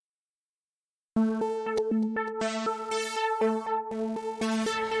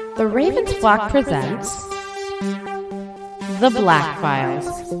The Ravens Flock presents The Black Files,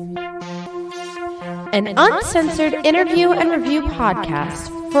 an uncensored interview and review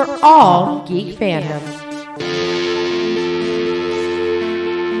podcast for all geek fandom.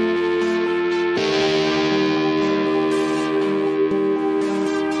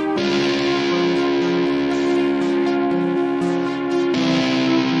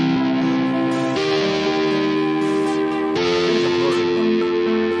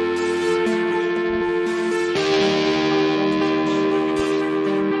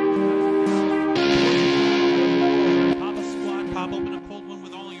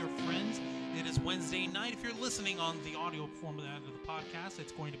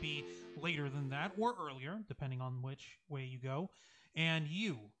 Or earlier, depending on which way you go. And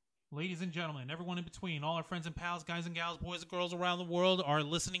you, ladies and gentlemen, everyone in between, all our friends and pals, guys and gals, boys and girls around the world are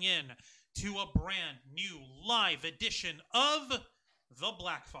listening in to a brand new live edition of The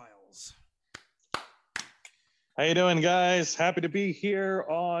Black Files. How you doing, guys? Happy to be here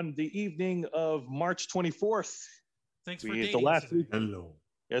on the evening of March 24th. Thanks for dating the last us. week. Hello.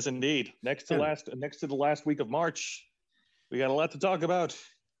 Yes, indeed. Next to the last week of March. We got a lot to talk about.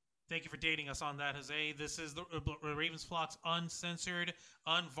 Thank you for dating us on that, Jose. This is the Ravens Flock's uncensored,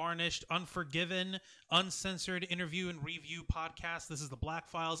 unvarnished, unforgiven, uncensored interview and review podcast. This is the Black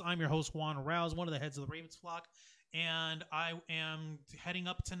Files. I'm your host, Juan Rouse, one of the heads of the Ravens Flock, and I am heading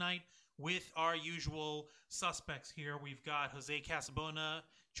up tonight with our usual suspects here. We've got Jose Casabona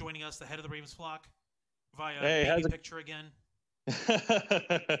joining us, the head of the Ravens Flock, via baby picture again.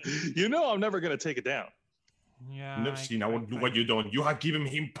 You know I'm never going to take it down. Yeah, Never seen what you done. You have given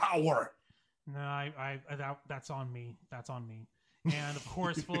him power. No, that's on me. That's on me. And of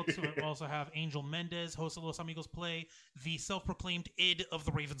course, folks, we also have Angel Mendez, host of Los Amigos Play, the self-proclaimed id of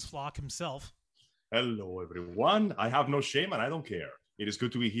the Ravens Flock himself. Hello, everyone. I have no shame and I don't care. It is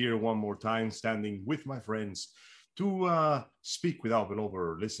good to be here one more time, standing with my friends to speak with our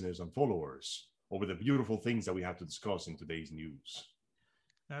beloved listeners and followers over the beautiful things that we have to discuss in today's news.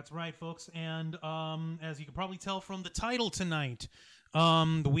 That's right, folks. And as you can probably tell from the title tonight,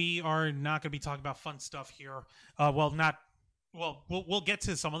 we are not going to be talking about fun stuff here. We'll get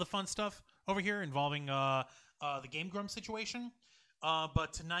to some of the fun stuff over here involving the Game Grumps situation.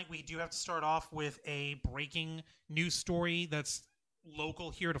 But tonight we do have to start off with a breaking news story that's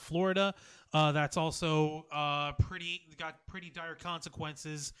local here to Florida. That's also got pretty dire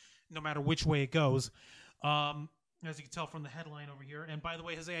consequences no matter which way it goes. As you can tell from the headline over here. And by the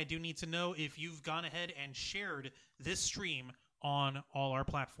way, Jose, I do need to know if you've gone ahead and shared this stream on all our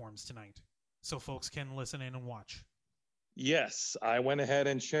platforms tonight so folks can listen in and watch. Yes, I went ahead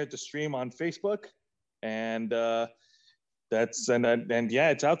and shared the stream on Facebook, and it's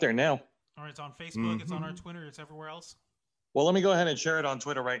out there now. All right, it's on Facebook, It's on our Twitter, it's everywhere else. Well, let me go ahead and share it on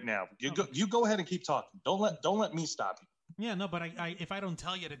Twitter right now. You go ahead and keep talking. Don't let me stop you. Yeah, no, but I if I don't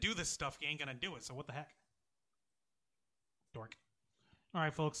tell you to do this stuff, you ain't gonna do it. So what the heck? Dork. All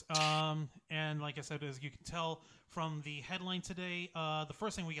right, folks. And like I said, as you can tell from the headline today, the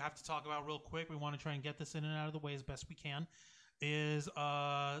first thing we have to talk about real quick, we want to try and get this in and out of the way as best we can, is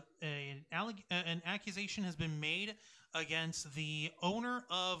an accusation has been made against the owner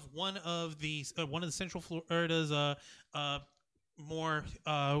of one of the Central Florida's more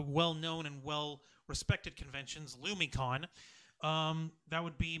well-known and well-respected conventions, LumiCon. That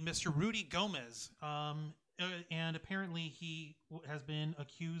would be Mr. Rudy Gomez. And apparently he has been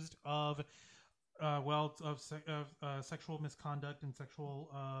accused of sexual misconduct and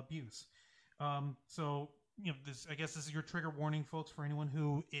sexual abuse. So, I guess this is your trigger warning, folks, for anyone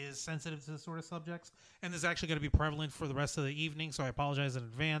who is sensitive to this sort of subjects. And this is actually going to be prevalent for the rest of the evening, so I apologize in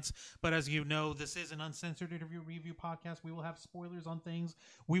advance. But as you know, this is an uncensored interview review podcast. We will have spoilers on things.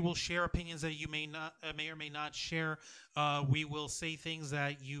 We will share opinions that you may or may not share. We will say things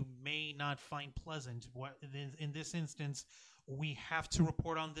that you may not find pleasant. In this instance, we have to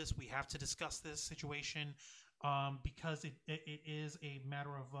report on this. We have to discuss this situation because it is a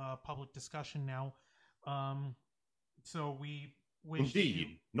matter of public discussion now. So we wish.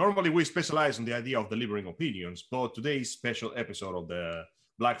 Indeed. Normally we specialize in the idea of delivering opinions, but today's special episode of the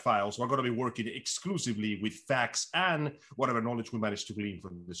Black Files, we're going to be working exclusively with facts and whatever knowledge we manage to glean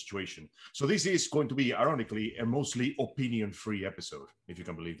from the situation. So this is going to be, ironically, a mostly opinion-free episode, if you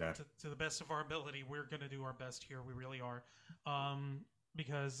can believe that. To the best of our ability, we're going to do our best here. We really are.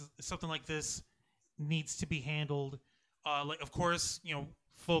 Because something like this needs to be handled. Of course,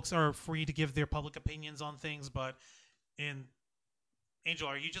 folks are free to give their public opinions on things, but Angel,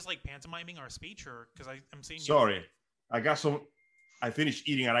 are you just pantomiming our speech, or because I'm seeing you? Sorry, I got some I finished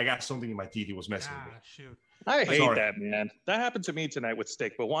eating and I got something in my teeth. It was messing with me. Shoot. I hate Sorry. that, man. That happened to me tonight with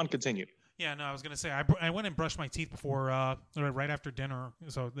steak. But Juan, continue. Yeah, no, I was gonna say I went and brushed my teeth before right after dinner.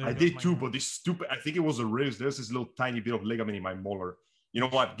 So I did too, but this stupid. I think it was a ribs. There's this little tiny bit of ligament in my molar. You know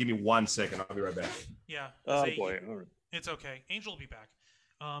what? Give me 1 second. I'll be right back. Yeah. Oh boy. All right. It's okay. Angel will be back.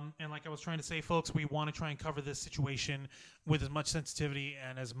 And like I was trying to say, folks, we want to try and cover this situation with as much sensitivity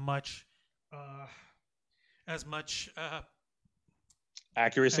and as much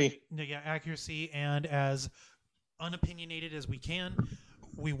Accuracy. accuracy and as unopinionated as we can.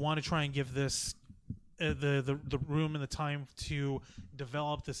 We want to try and give this the room and the time to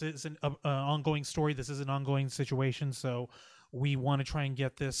develop. This is an ongoing story. This is an ongoing situation. So we want to try and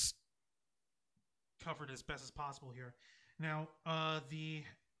get this covered as best as possible here. Now, the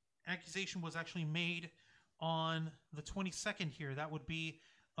accusation was actually made on the 22nd here. That would be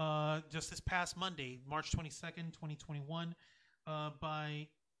just this past Monday, March 22nd, 2021, by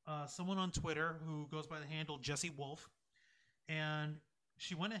someone on Twitter who goes by the handle Jessie Wolf. And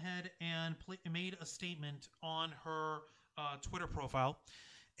she went ahead and made a statement on her Twitter profile.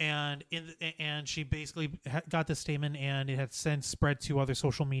 And she basically got this statement, and it had since spread to other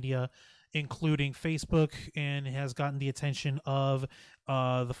social media, including Facebook, and it has gotten the attention of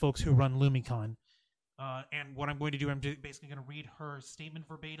the folks who run LumiCon. And what I'm going to do, I'm basically going to read her statement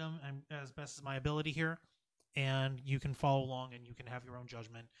verbatim and as best as my ability here, and you can follow along, and you can have your own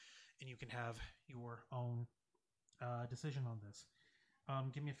judgment, and you can have your own decision on this.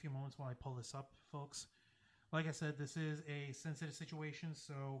 Give me a few moments while I pull this up, folks. Like I said, this is a sensitive situation,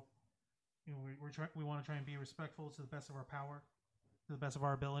 so we want to try and be respectful to the best of our power, to the best of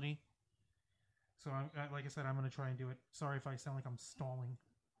our ability. So, like I said, I'm going to try and do it. Sorry if I sound like I'm stalling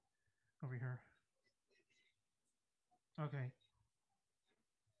over here. Okay.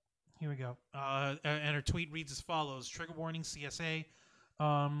 Here we go. And her tweet reads as follows. Trigger warning, CSA.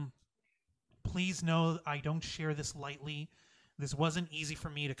 Please know I don't share this lightly. This wasn't easy for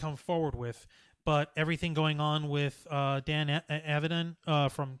me to come forward with, but everything going on with Dan Avidan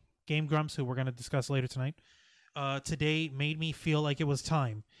from Game Grumps, who we're going to discuss later tonight, today made me feel like it was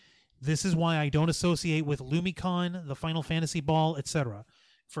time. This is why I don't associate with LumiCon, the Final Fantasy Ball, etc.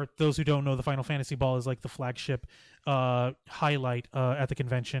 For those who don't know, the Final Fantasy Ball is like the flagship highlight at the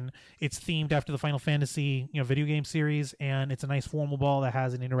convention. It's themed after the Final Fantasy video game series, and it's a nice formal ball that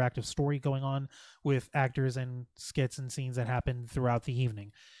has an interactive story going on with actors and skits and scenes that happen throughout the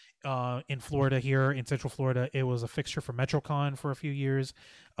evening. In Florida here, in Central Florida, it was a fixture for MetroCon for a few years.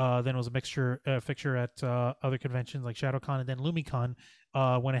 Then it was a fixture at other conventions like ShadowCon, and then LumiCon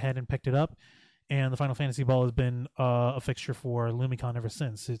went ahead and picked it up. And the Final Fantasy Ball has been a fixture for LumiCon ever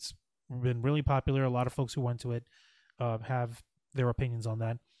since. It's been really popular. A lot of folks who went to it have their opinions on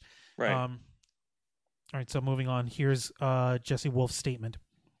that. Right. All right, so moving on. Here's Jessie Wolf's statement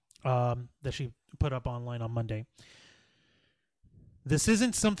that she put up online on Monday. This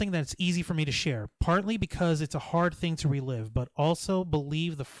isn't something that's easy for me to share, partly because it's a hard thing to relive, but also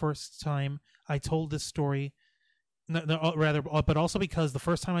believe the first time I told this story... but also because the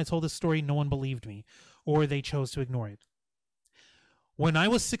first time I told this story, no one believed me, or they chose to ignore it. When I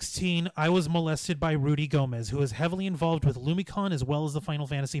was 16, I was molested by Rudy Gomez, who is heavily involved with LumiCon as well as the Final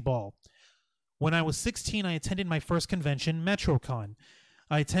Fantasy Ball. When I was 16, I attended my first convention, MetroCon.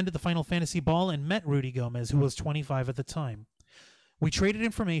 I attended the Final Fantasy Ball and met Rudy Gomez, who was 25 at the time. We traded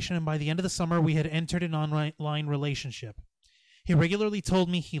information, and by the end of the summer, we had entered an online relationship. He regularly told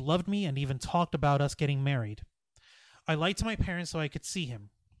me he loved me and even talked about us getting married. I lied to my parents so I could see him.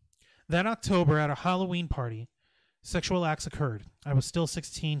 That October, at a Halloween party, sexual acts occurred. I was still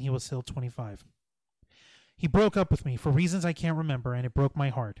 16, he was still 25. He broke up with me for reasons I can't remember, and it broke my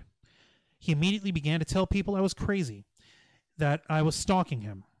heart. He immediately began to tell people I was crazy, that I was stalking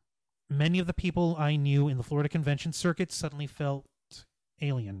him. Many of the people I knew in the Florida convention circuit suddenly felt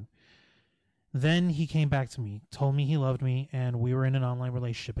alien. Then he came back to me, told me he loved me, and we were in an online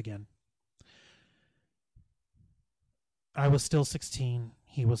relationship again. I was still 16,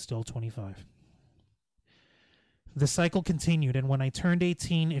 he was still 25. The cycle continued, and when I turned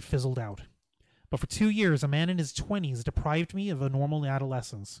 18, it fizzled out. But for 2 years, a man in his 20s deprived me of a normal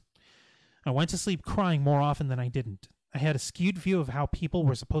adolescence. I went to sleep crying more often than I didn't. I had a skewed view of how people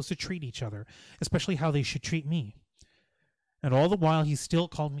were supposed to treat each other, especially how they should treat me. And all the while, he still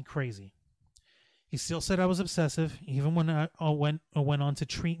called me crazy. He still said I was obsessive, even when I went on to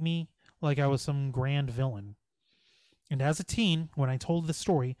treat me like I was some grand villain. And as a teen, when I told the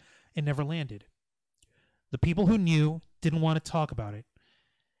story, it never landed. The people who knew didn't want to talk about it,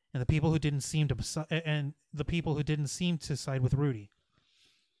 and the people who didn't seem to side with Rudy.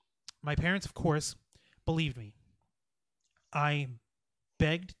 My parents, of course, believed me. I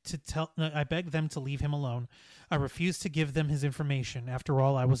begged them to leave him alone. I refused to give them his information. After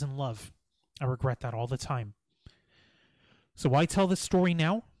all, I was in love. I regret that all the time. So why tell this story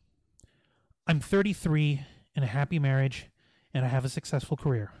now? I'm 33 in a happy marriage, and I have a successful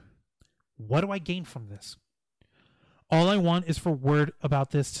career. What do I gain from this? All I want is for word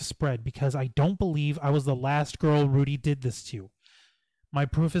about this to spread, because I don't believe I was the last girl Rudy did this to. My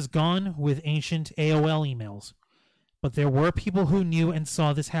proof is gone with ancient AOL emails. But there were people who knew and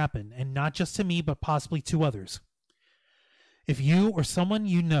saw this happen, and not just to me, but possibly to others. If you or someone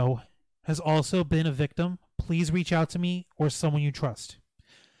you know has also been a victim, please reach out to me or someone you trust.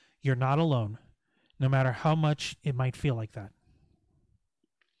 You're not alone, no matter how much it might feel like that.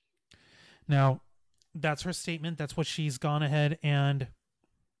 Now, that's her statement. That's what she's gone ahead and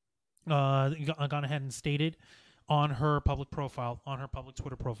stated on her public profile, on her public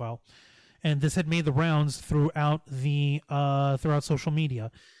Twitter profile. And this had made the rounds throughout social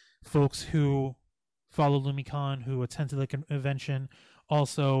media. Folks who follow LumiCon, who attend to the convention,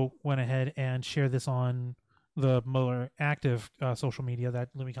 also went ahead and shared this on the more active social media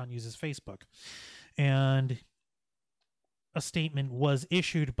that LumiCon uses, Facebook. And a statement was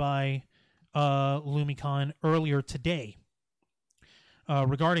issued by LumiCon earlier today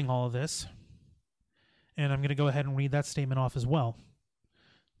regarding all of this. And I'm going to go ahead and read that statement off as well.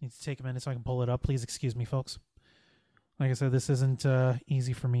 Need to take a minute so I can pull it up. Please excuse me, folks. Like I said, this isn't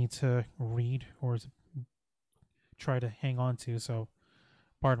easy for me to read or to try to hang on to, so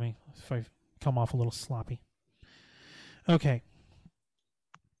pardon me if I come off a little sloppy. Okay.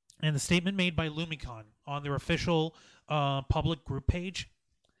 And the statement made by LumiCon on their official public group page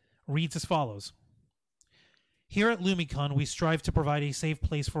reads as follows. Here at LumiCon, we strive to provide a safe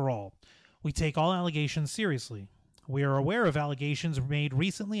place for all. We take all allegations seriously. We are aware of allegations made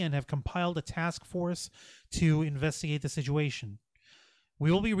recently and have compiled a task force to investigate the situation. We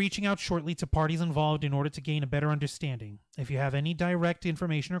will be reaching out shortly to parties involved in order to gain a better understanding. If you have any direct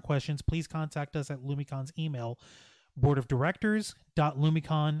information or questions, please contact us at LumiCon's email,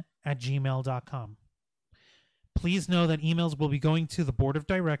 boardofdirectors.lumicon@gmail.com. Please know that emails will be going to the board of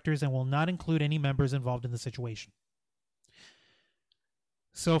directors and will not include any members involved in the situation.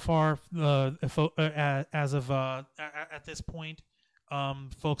 So far, as of at this point,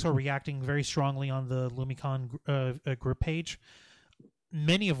 folks are reacting very strongly on the LumiCon group page,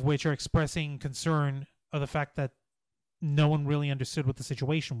 many of which are expressing concern of the fact that no one really understood what the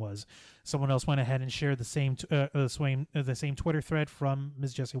situation was. Someone else went ahead and shared the same Twitter thread from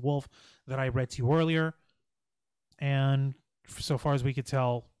Ms. Jessie Wolf that I read to you earlier, and so far as we could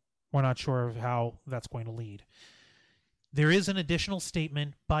tell, we're not sure of how that's going to lead. There is an additional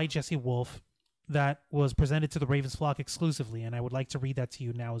statement by Jessie Wolf that was presented to the Ravens flock exclusively, and I would like to read that to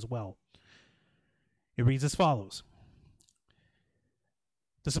you now as well. It reads as follows.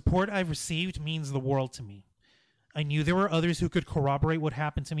 The support I've received means the world to me. I knew there were others who could corroborate what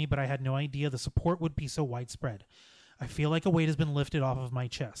happened to me, but I had no idea the support would be so widespread. I feel like a weight has been lifted off of my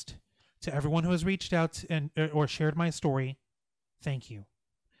chest. To everyone who has reached out or shared my story, thank you.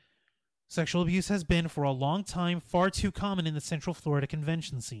 Sexual abuse has been, for a long time, far too common in the Central Florida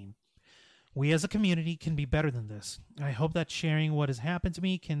convention scene. We as a community can be better than this. I hope that sharing what has happened to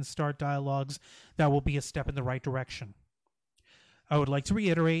me can start dialogues that will be a step in the right direction. I would like to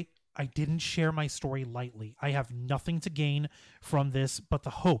reiterate, I didn't share my story lightly. I have nothing to gain from this but the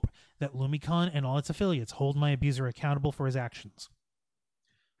hope that LumiCon and all its affiliates hold my abuser accountable for his actions.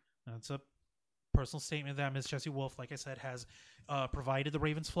 That's a personal statement that Ms. Jessie Wolf, like I said, has provided the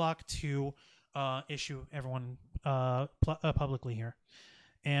Ravens flock to issue everyone publicly here.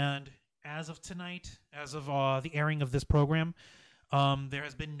 And as of tonight, as of the airing of this program, there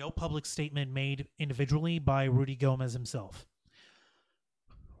has been no public statement made individually by Rudy Gomez himself.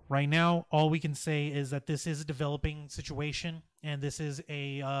 Right now, all we can say is that this is a developing situation, and this is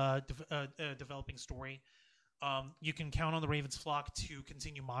a developing story. You can count on the Ravens flock to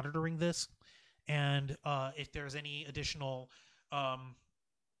continue monitoring this, and if there's any additional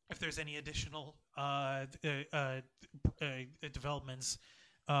developments,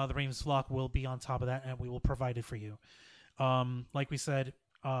 the Ravens flock will be on top of that, and we will provide it for you. Like we said,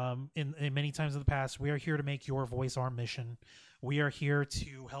 in many times in the past, we are here to make your voice our mission. We are here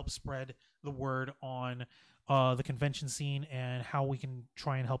to help spread the word on the convention scene and how we can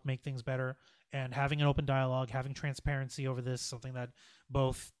try and help make things better. And having an open dialogue, having transparency over this, something that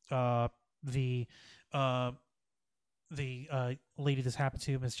both the lady this happened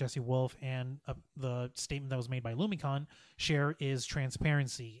to, Ms. Jessie Wolf, and the statement that was made by LumiCon share is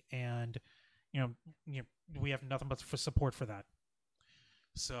transparency, and we have nothing but for support for that.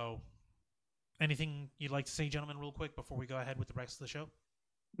 So, anything you'd like to say, gentlemen, real quick before we go ahead with the rest of the show?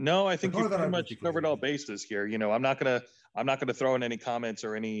 No, I think you Regarding pretty that, much covered all bases here. You know, I'm not gonna throw in any comments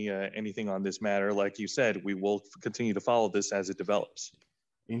or anything on this matter. Like you said, we will continue to follow this as it develops.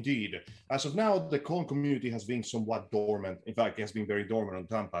 Indeed. As of now, the con community has been somewhat dormant. In fact, it has been very dormant on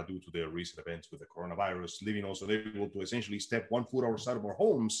Tampa due to the recent events with the coronavirus, leaving us unable to essentially step 1 foot outside of our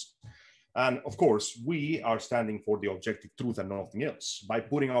homes. And of course, we are standing for the objective truth and nothing else. By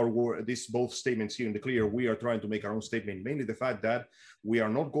putting both statements here in the clear, we are trying to make our own statement, mainly the fact that we are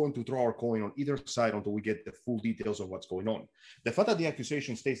not going to throw our coin on either side until we get the full details of what's going on. The fact that the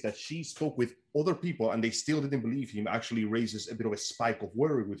accusation states that she spoke with other people and they still didn't believe him actually raises a bit of a spike of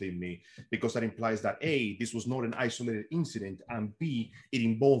worry within me, because that implies that A, this was not an isolated incident, and B, it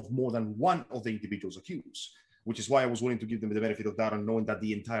involved more than one of the individuals accused, which is why I was willing to give them the benefit of that and knowing that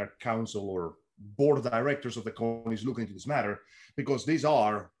the entire council or board of directors of the con is looking into this matter, because these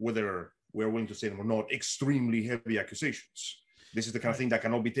are, whether we're willing to say them or not, extremely heavy accusations. This is the kind of thing that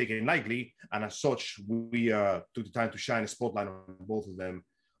cannot be taken lightly, and as such, we took the time to shine a spotlight on both of them.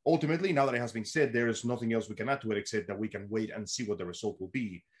 Ultimately, now that it has been said, there is nothing else we can add to it except that we can wait and see what the result will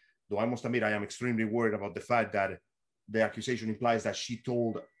be. Though I must admit, I am extremely worried about the fact that the accusation implies that she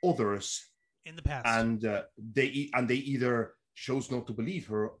told others in the past, and they either chose not to believe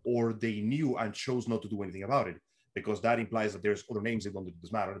her or they knew and chose not to do anything about it, because that implies that there's other names involved in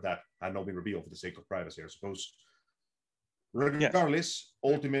this matter that had not been revealed for the sake of privacy, I suppose. Regardless,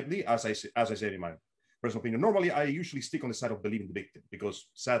 ultimately, as I said in my personal opinion, normally I usually stick on the side of believing the victim,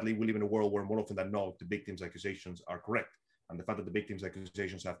 because sadly we live in a world where more often than not the victim's accusations are correct, and the fact that the victim's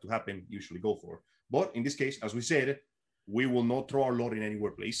accusations have to happen usually go for. But in this case, as we said, we will not throw our lot in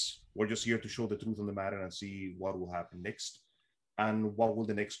anywhere place. We're just here to show the truth on the matter and see what will happen next and what will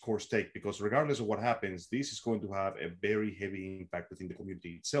the next course take, because regardless of what happens, this is going to have a very heavy impact within the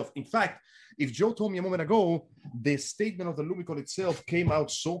community itself. In fact, if Joe told me a moment ago, the statement of the Lumicon itself came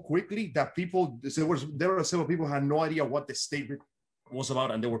out so quickly that there were several people who had no idea what the statement was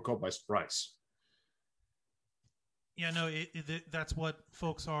about, and they were caught by surprise. Yeah, no, that's what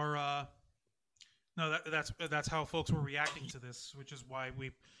folks are. That's how folks were reacting to this, which is why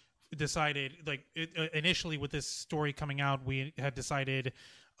we decided, initially with this story coming out, we had decided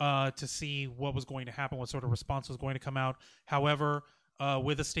to see what was going to happen, what sort of response was going to come out. However,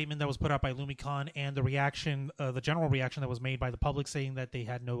 with a statement that was put out by Lumicon and the reaction, the general reaction that was made by the public saying that they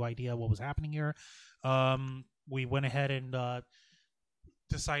had no idea what was happening here, we went ahead and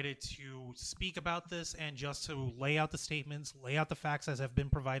decided to speak about this and just to lay out the statements, lay out the facts as have been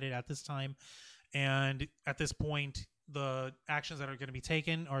provided at this time. And at this point, the actions that are going to be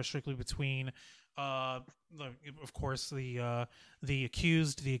taken are strictly between, of course, the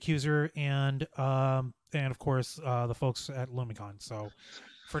accused, the accuser, and of course the folks at Lumicon. So,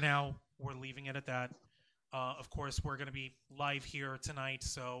 for now, we're leaving it at that. Of course, we're going to be live here tonight.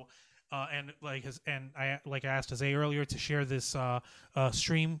 So, and I asked Isaiah earlier to share this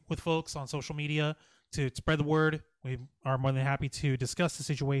stream with folks on social media to spread the word. We are more than happy to discuss the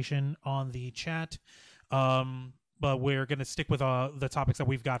situation on the chat, but we're going to stick with the topics that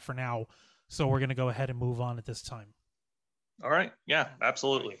we've got for now. So we're going to go ahead and move on at this time. All right. Yeah,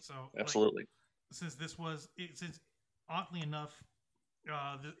 absolutely. So, absolutely. Since oddly enough,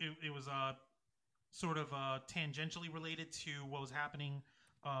 it was sort of tangentially related to what was happening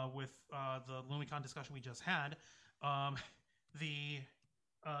with the Lumicon discussion we just had, the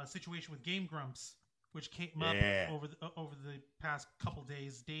situation with Game Grumps, which came up over the past couple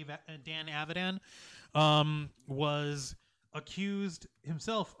days. Dan Avidan was accused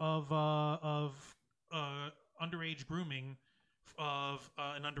himself of underage grooming of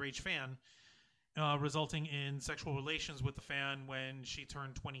an underage fan, resulting in sexual relations with the fan when she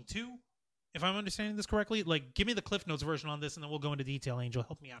turned 22. If I'm understanding this correctly, give me the Cliff Notes version on this, and then we'll go into detail. Angel,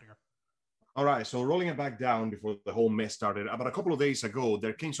 help me out here. All right, so rolling it back down before the whole mess started, about a couple of days ago,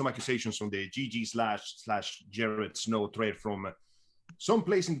 there came some accusations from the GG/Jared Snow thread from some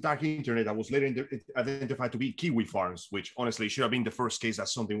place in the dark internet that was later identified to be Kiwi Farms, which honestly should have been the first case that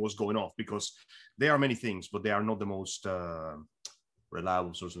something was going off, because there are many things, but they are not the most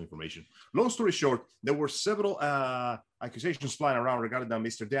reliable source of information. Long story short, there were several accusations flying around regarding that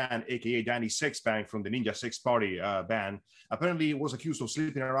Mr. Dan, aka Danny Sexbang from the Ninja Sex Party band, apparently was accused of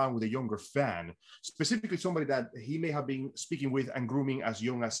sleeping around with a younger fan, specifically somebody that he may have been speaking with and grooming as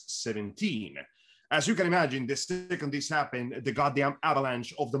young as 17. As you can imagine, the second this happened, the goddamn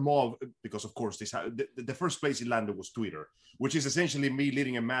avalanche of the mob, because of course the first place it landed was Twitter, which is essentially me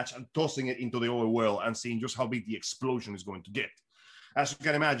leading a match and tossing it into the oil well and seeing just how big the explosion is going to get. As you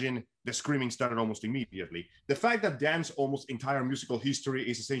can imagine, the screaming started almost immediately. The fact that Dan's almost entire musical history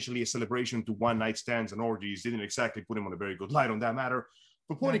is essentially a celebration to one-night stands and orgies didn't exactly put him on a very good light on that matter.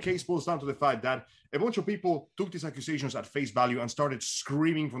 But point in case boils down to the fact that a bunch of people took these accusations at face value and started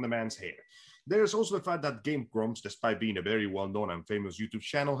screaming from the man's hair. There's also the fact that Game Grumps, despite being a very well-known and famous YouTube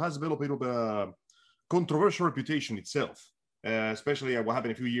channel, has developed a bit of a controversial reputation itself, especially what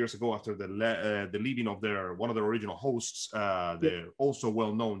happened a few years ago after the leaving of one of their original hosts, the also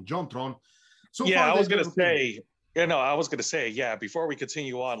well-known JonTron. So yeah, I was going to say, before we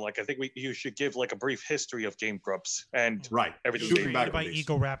continue on, like, I think you should give like a brief history of Game Grumps and everything. Shooting back by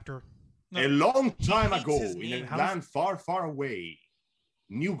Egoraptor. A long time ago, in a land far, far away,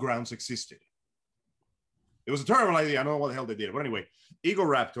 Newgrounds existed. It was a terrible idea. I don't know what the hell they did. But anyway,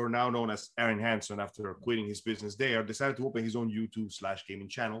 Egoraptor, now known as Aaron Hansen, after quitting his business there, decided to open his own YouTube/gaming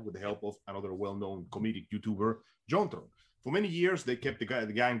channel with the help of another well-known comedic YouTuber, JonTron. For many years, they kept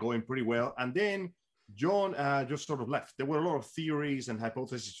the gang going pretty well. And then John just sort of left. There were a lot of theories and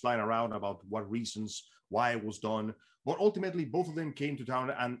hypotheses flying around about what reasons, why it was done. But ultimately, both of them came to town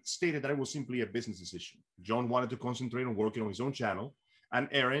and stated that it was simply a business decision. John wanted to concentrate on working on his own channel, and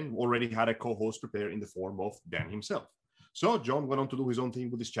Aaron already had a co-host prepared in the form of Dan himself. So John went on to do his own thing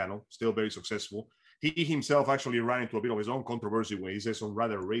with his channel, still very successful. He himself actually ran into a bit of his own controversy when he said some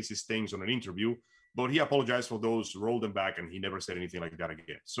rather racist things on an interview, but he apologized for those, rolled them back, and he never said anything like that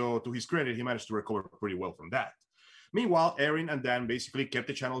again. So to his credit, he managed to recover pretty well from that. Meanwhile, Aaron and Dan basically kept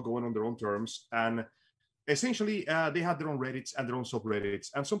the channel going on their own terms, and essentially they had their own Reddits and their own subreddits,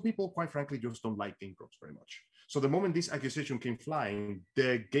 and some people, quite frankly, just don't like Game Grumps very much. So the moment this accusation came flying,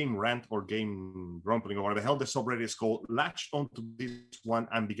 the Game Rant or Game Grumpling or whatever the hell the subreddit is called latched onto this one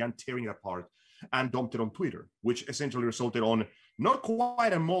and began tearing it apart and dumped it on Twitter, which essentially resulted on not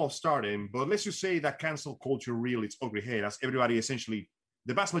quite a mob starting, but let's just say that cancel culture reeled its ugly head as everybody essentially,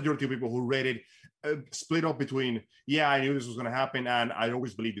 the vast majority of people who read it, split up between, yeah, I knew this was going to happen and I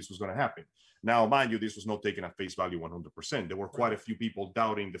always believed this was going to happen. Now, mind you, this was not taken at face value 100%. There were quite a few people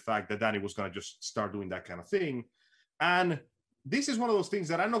doubting the fact that Danny was going to just start doing that kind of thing. And this is one of those things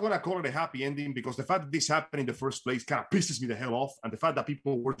that I'm not going to call it a happy ending, because the fact that this happened in the first place kind of pisses me the hell off. And the fact that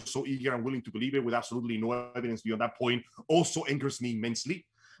people were so eager and willing to believe it with absolutely no evidence beyond that point also angers me immensely.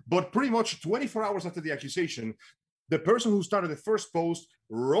 But pretty much 24 hours after the accusation, the person who started the first post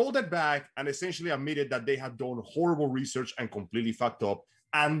rolled it back and essentially admitted that they had done horrible research and completely fucked up.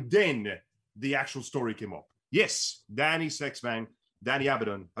 And then the actual story came up. Yes, Danny Sexbang, Danny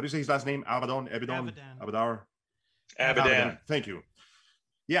Abaddon. How do you say his last name? Abaddon? Abadar? Abaddon. Thank you.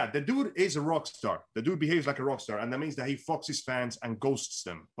 Yeah, the dude is a rock star. The dude behaves like a rock star, and that means that he fucks his fans and ghosts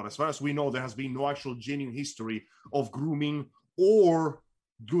them. But as far as we know, there has been no actual genuine history of grooming or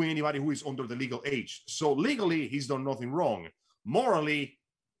doing anybody who is under the legal age. So legally, he's done nothing wrong. Morally,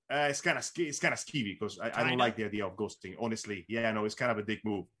 it's kind of skeevy, because I don't like the idea of ghosting. Honestly, yeah, no, it's kind of a dick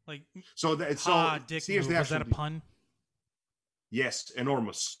move. Like, dick move. Was that a pun? Yes,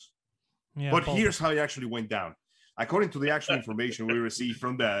 enormous. Yeah, but here's how it actually went down. According to the actual information we received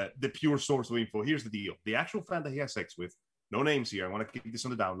from the pure source of info, here's the deal. The actual fan that he has sex with, no names here, I want to keep this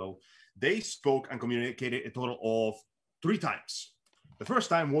on the down low, they spoke and communicated a total of 3 times. The first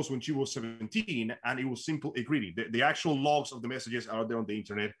time was when she was 17, and it was simple a greeting. The actual logs of the messages are there on the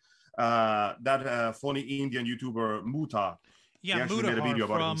internet. That funny Indian YouTuber Muta, made a video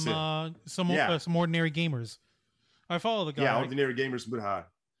about from some ordinary gamers. I follow the guy. Yeah, ordinary gamers Muta.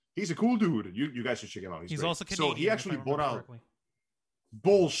 He's a cool dude. You guys should check him out. He's also Canadian. So he actually bought out.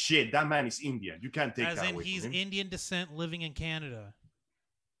 Bullshit. That man is Indian. You can't take that away from him. As in, he's Indian descent living in Canada.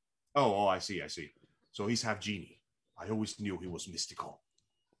 Oh, I see. So he's half genie. I always knew he was mystical.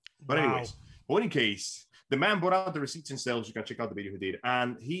 But anyways, in case, the man bought out the receipts himself. You can check out the video he did.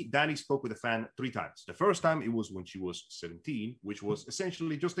 And Danny spoke with the fan 3 times. The first time, it was when she was 17, which was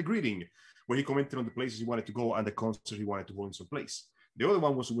essentially just a greeting, where he commented on the places he wanted to go and the concert he wanted to hold in some place. The other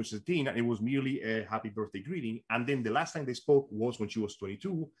one was when she was 18, and it was merely a happy birthday greeting. And then the last time they spoke was when she was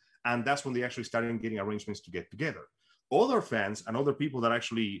 22, and that's when they actually started getting arrangements to get together. Other fans and other people that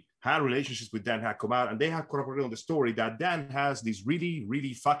actually had relationships with Dan had come out, and they had corroborated on the story that Dan has this really,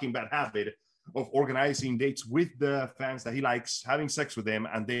 really fucking bad habit of organizing dates with the fans that he likes, having sex with them,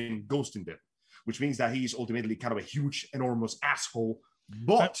 and then ghosting them, which means that he's ultimately kind of a huge, enormous asshole.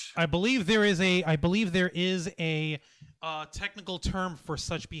 But I believe there is a technical term for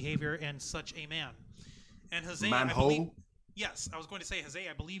such behavior and such a man. And Jose, manhole. Yes, I was going to say, Jose,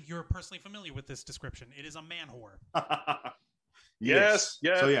 I believe you're personally familiar with this description. It is a man whore. Yes,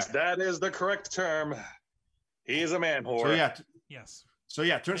 that is the correct term. He's a man whore.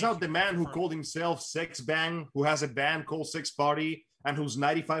 So turns out the man who called himself Sex Bang, who has a band called Sex Party, and whose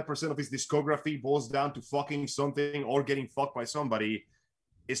 95% of his discography boils down to fucking something or getting fucked by somebody,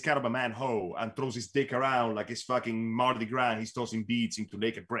 is kind of a man-ho and throws his dick around like it's fucking Mardi Gras. He's tossing beads into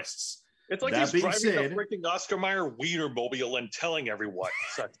naked breasts. It's like he's driving the freaking Oscar Mayer Wienermobile and telling everyone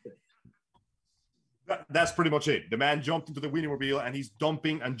such things. That's pretty much it. The man jumped into the Wienermobile and he's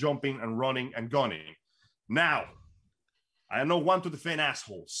dumping and jumping and running and gunning. Now, I am not one to defend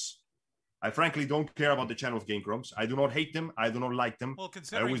assholes. I frankly don't care about the channel of Game Grumps. I do not hate them. I do not like them. Well,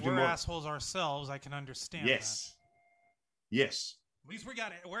 considering we're assholes ourselves, I can understand Yes. that. Yes. At least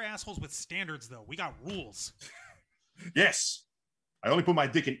we're assholes with standards, though. We got rules. Yes. I only put my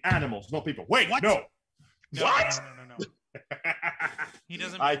dick in animals, not people. Wait, what? No. What? No. He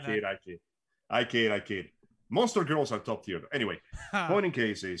doesn't mean I kid. Monster girls are top tier. Anyway, point in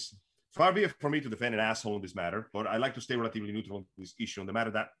case is, far be it for me to defend an asshole in this matter, but I like to stay relatively neutral on this issue on the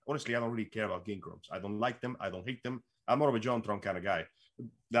matter that, honestly, I don't really care about Game Grumps. I don't like them. I don't hate them. I'm more of a JonTron kind of guy.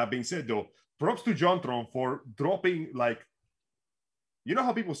 That being said, though, props to JonTron for dropping, like, you know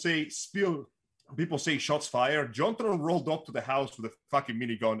how people say shots fired? JonTron rolled up to the house with a fucking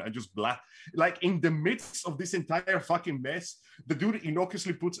minigun and just like in the midst of this entire fucking mess, the dude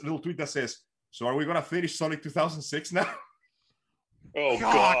innocuously puts a little tweet that says, "So are we gonna finish Sonic 2006 now?" Oh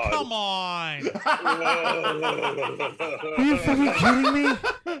God! Come on! Are you fucking kidding me?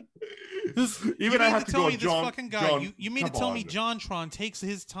 Even I have to go, John. Fucking guy. John, you mean to tell me JonTron takes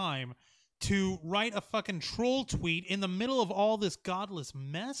his time to write a fucking troll tweet in the middle of all this godless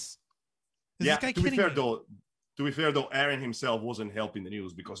mess? Is this guy kidding me? To be fair though, Aaron himself wasn't helping the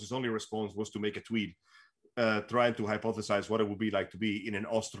news because his only response was to make a tweet trying to hypothesize what it would be like to be in an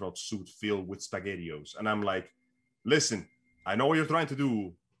astronaut suit filled with SpaghettiOs. And I'm like, listen, I know what you're trying to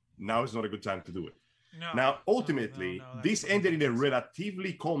do. Now is not a good time to do it. Now, ultimately, this ended in a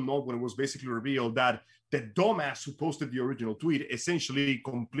relatively calm note when it was basically revealed that the dumbass who posted the original tweet essentially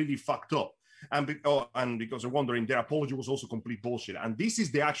completely fucked up. And because they're wondering, their apology was also complete bullshit. And this is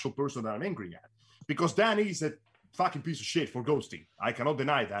the actual person that I'm angry at. Because Danny is a fucking piece of shit for ghosting. I cannot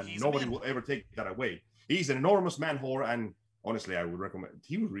deny that. Nobody will ever take that away. He's an enormous man-whore, and honestly, I would recommend,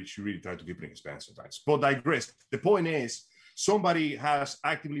 he would really try to keep it in his pants sometimes. But digress. The point is, somebody has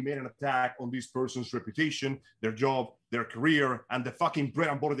actively made an attack on this person's reputation, their job, their career, and the fucking bread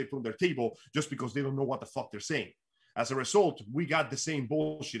and butter they put on their table just because they don't know what the fuck they're saying. As a result, we got the same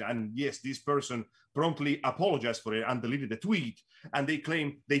bullshit. And yes, this person promptly apologized for it and deleted the tweet. And they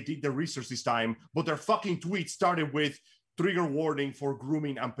claim they did the research this time, but their fucking tweet started with trigger warning for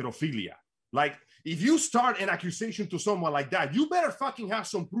grooming and pedophilia. Like, if you start an accusation to someone like that, you better fucking have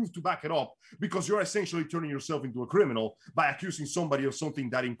some proof to back it up, because you're essentially turning yourself into a criminal by accusing somebody of something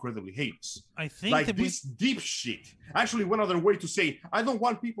that incredibly heinous. I think like this deep shit. Actually, one other way to say, I don't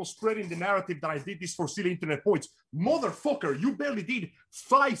want people spreading the narrative that I did this for silly internet points. Motherfucker, you barely did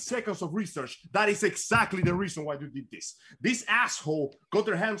 5 seconds of research. That is exactly the reason why you did this. This asshole got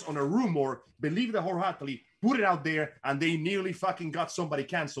their hands on a rumor, believed it wholeheartedly, put it out there, and they nearly fucking got somebody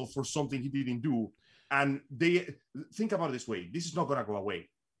canceled for something he didn't do. And they think about it this way. This is not going to go away.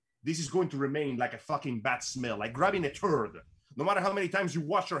 This is going to remain like a fucking bad smell, like grabbing a turd. No matter how many times you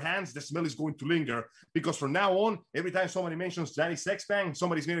wash your hands, the smell is going to linger, because from now on, every time somebody mentions Danny Sexbang,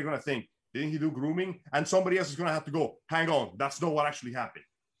 somebody's going to think, didn't he do grooming? And somebody else is going to have to go, hang on, that's not what actually happened.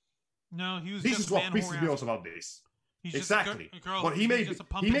 No, he was. This is what pisses me off about this. He's exactly. But he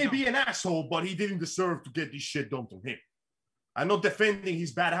may be an asshole, but he didn't deserve to get this shit done to him. I'm not defending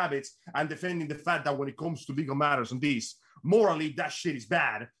his bad habits. I'm defending the fact that when it comes to legal matters and these, morally, that shit is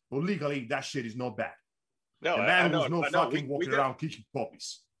bad, but legally, that shit is not bad. No, the man was not fucking walking around kicking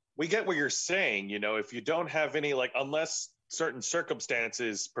puppies. We get what you're saying. You know, if you don't have any, like, unless certain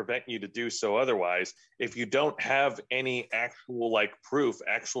circumstances prevent you to do so otherwise, if you don't have any actual, like, proof,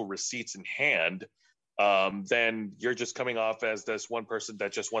 actual receipts in hand, then you're just coming off as this one person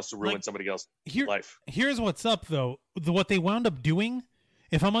that just wants to ruin somebody else's life. Here's what's up, though. What they wound up doing,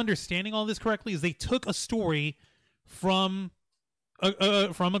 if I'm understanding all this correctly, is they took a story from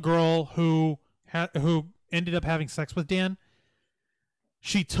a girl who ended up having sex with Dan.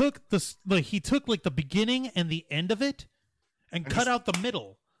 He took the beginning and the end of it and cut out the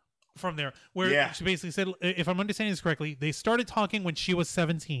middle from there, where she basically said, if I'm understanding this correctly, they started talking when she was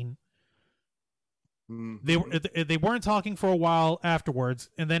 17. They weren't talking for a while afterwards,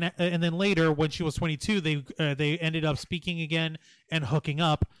 and then later when she was 22, they ended up speaking again and hooking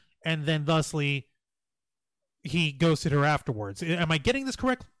up, and then thusly he ghosted her afterwards. Am I getting this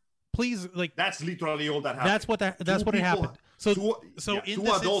correct? Please, like, that's literally all that happened. That's what happened. So in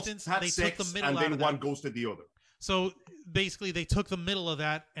this adults instance, had they sex, took the middle and out then of one that. ghosted the other. So basically, they took the middle of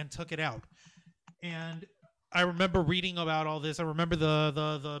that and took it out. And I remember reading about all this. I remember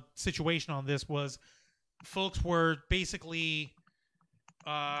the situation on this was folks were basically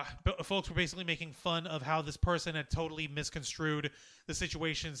folks were basically making fun of how this person had totally misconstrued the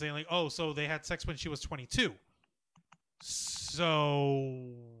situation, saying like, "Oh, so they had sex when she was 22."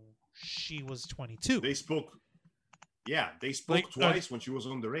 So she was 22. They spoke Like, twice when she was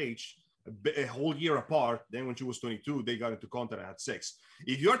underage, a whole year apart. Then when she was 22, they got into contact and had sex.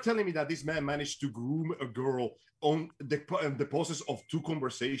 If you're telling me that this man managed to groom a girl on the process of 2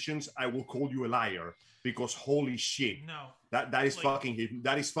 conversations, I will call you a liar, because holy shit. No. That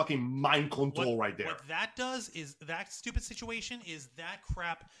is fucking mind control right there. What that does is that stupid situation is that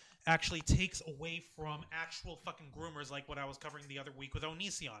crap actually takes away from actual fucking groomers, like what I was covering the other week with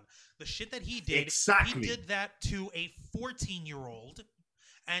Onision. The shit that he did, Exactly. he did that to a 14-year-old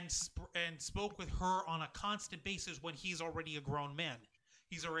and spoke with her on a constant basis when he's already a grown man.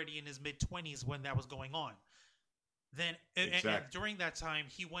 He's already in his mid-20s when that was going on. Then and during that time,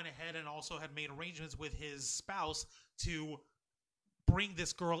 he went ahead and also had made arrangements with his spouse to bring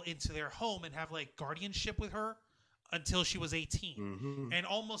this girl into their home and have like guardianship with her until she was 18. Mm-hmm. And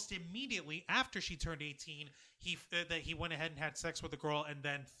almost immediately after she turned 18, he went ahead and had sex with the girl and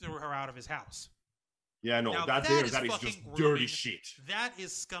then threw her out of his house. Yeah, no, Now, that is just grooming. dirty shit. That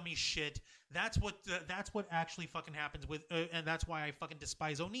is scummy shit. That's what actually fucking happens with, and that's why I fucking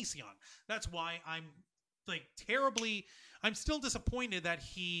despise Onision. That's why I'm like terribly. I'm still disappointed that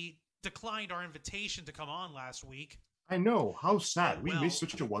he declined our invitation to come on last week. I know, how sad. Oh, we missed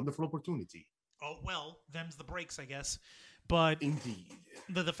such a wonderful opportunity. Oh well, them's the breaks, I guess. But Indeed,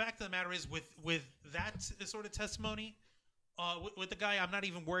 the fact of the matter is, with that sort of testimony, with the guy, I'm not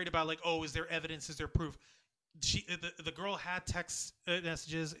even worried about like, oh, is there evidence? Is there proof? The girl had text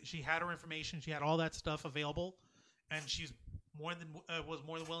messages. She had her information. She had all that stuff available, and she's was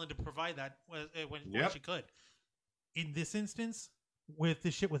more than willing to provide that when she could. In this instance, with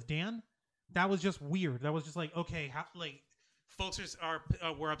this shit with Dan, that was just weird. That was just like, okay, how, like, folks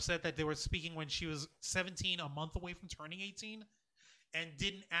were upset that they were speaking when she was 17, a month away from turning 18, and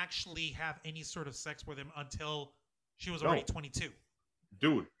didn't actually have any sort of sex with him until she was already 22.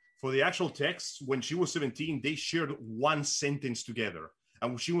 Dude, for the actual text, when she was 17, they shared 1 sentence together.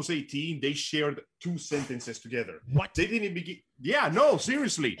 And when she was 18, they shared 2 sentences together. What? They didn't begin. Yeah, no,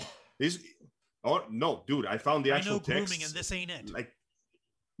 seriously. No, dude, I found the actual text. I know text. grooming, and this ain't it. Like,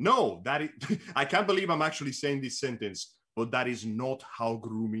 no, I can't believe I'm actually saying this sentence, but that is not how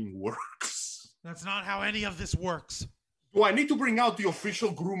grooming works. That's not how any of this works. Well, I need to bring out the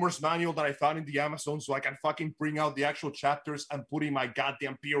official groomer's manual that I found in the Amazon so I can fucking bring out the actual chapters and put in my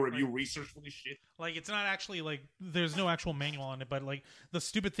goddamn peer review research for this shit. Like, it's not actually, like, there's no actual manual on it, but, like, the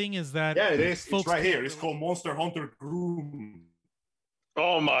stupid thing is that... Yeah, it is. It's right here. It's called Monster Hunter Groom.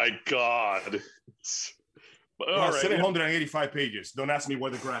 Oh, my God. All right, 785 pages. Don't ask me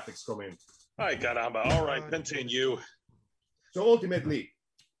where the graphics come in. Hi, caramba. All right, continue. So ultimately...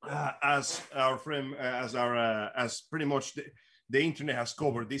 as our friend, as pretty much the internet has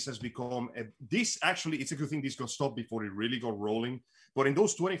covered, this has become it's a good thing this got stopped before it really got rolling. But in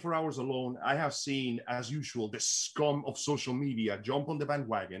those 24 hours alone, I have seen, as usual, the scum of social media jump on the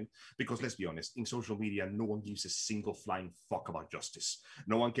bandwagon, because let's be honest, in social media, no one gives a single flying fuck about justice.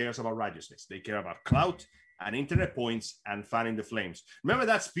 No one cares about righteousness. They care about clout and internet points and fanning the flames. Remember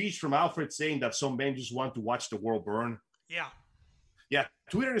that speech from Alfred saying that some men just want to watch the world burn? Yeah. Yeah,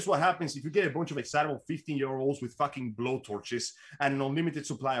 Twitter is what happens if you get a bunch of excitable 15-year-olds with fucking blowtorches and an unlimited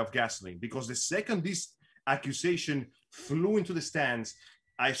supply of gasoline. Because the second this accusation flew into the stands,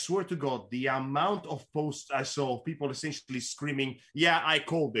 I swear to God, the amount of posts I saw of people essentially screaming, yeah, I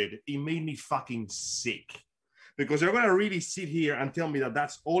called it, it made me fucking sick. Because they're going to really sit here and tell me that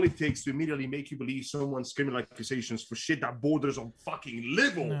that's all it takes to immediately make you believe someone's criminal accusations for shit that borders on fucking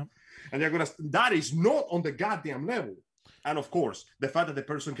level. No. And they're going to, that is not on the goddamn level. And of course, the fact that the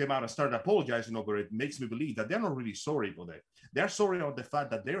person came out and started apologizing over it makes me believe that they're not really sorry for that. They're sorry about the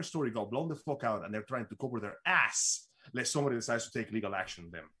fact that their story got blown the fuck out and they're trying to cover their ass lest somebody decides to take legal action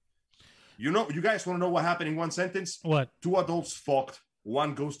on them. You know, you guys want to know what happened in one sentence? What? 2 adults fucked,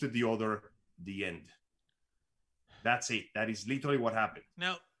 1 ghosted the other, the end. That's it. That is literally what happened.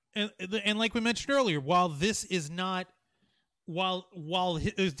 Now, and like we mentioned earlier, while this is not, while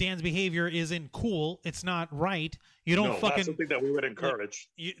Dan's behavior isn't cool, it's not right. You don't fucking. Not something that we would encourage.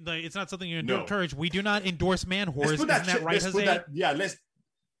 It's not something you encourage. We do not endorse man whores. Isn't that right, Jose?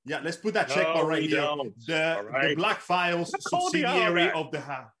 Let's put that check mark right here. The Black Files subsidiary of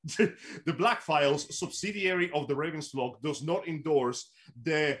the Black Files subsidiary of the Ravensflock does not endorse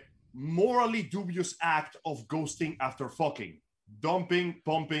the morally dubious act of ghosting after fucking, dumping,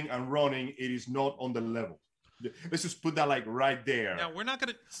 pumping, and running. It is not on the level. Let's just put that like right there. Now we're not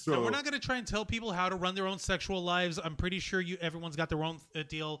gonna try and tell people how to run their own sexual lives. I'm pretty sure everyone's got their own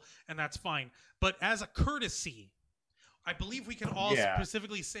deal, and that's fine. But as a courtesy, I believe we can all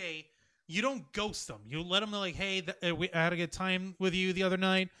specifically say you don't ghost them. You let them know, like, hey, I had a good time with you the other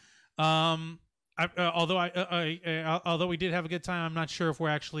night. Although we did have a good time, I'm not sure if we're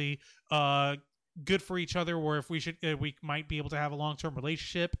actually good for each other, or if we might be able to have a long-term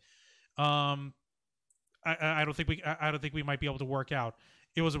relationship. I don't think we might be able to work out.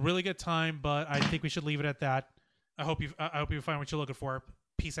 It was a really good time, but I think we should leave it at that. I hope you find what you're looking for.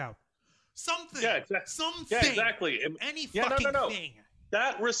 Peace out. Something. Yeah, exactly. Something. Yeah, exactly. Any fucking thing.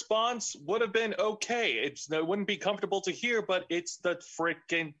 That response would have been okay. It wouldn't be comfortable to hear, but it's the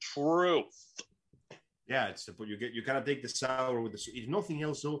freaking truth. Yeah, it's you gotta take the sour with the. If nothing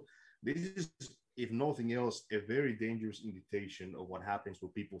else, though, this is, if nothing else, a very dangerous indication of what happens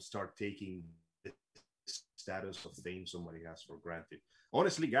when people start taking the status of fame somebody has for granted.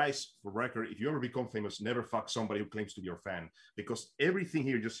 Honestly, guys, for record, if you ever become famous, never fuck somebody who claims to be your fan, because everything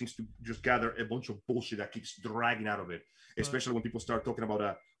here just seems to just gather a bunch of bullshit that keeps dragging out of it. Especially when people start talking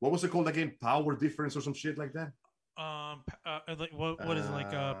about what was it called again? Power difference or some shit like that. Like what is it,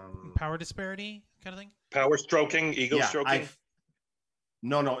 like power disparity kind of thing? Power stroking, ego stroking.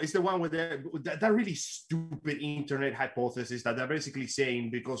 No, it's the one with that really stupid internet hypothesis that they're basically saying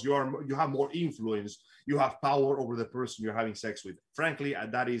because you have more influence, you have power over the person you're having sex with. Frankly,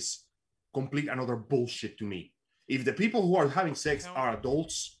 that is complete another bullshit to me. If the people who are having sex are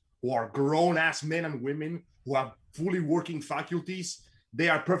adults, who are grown-ass men and women, who have fully working faculties, they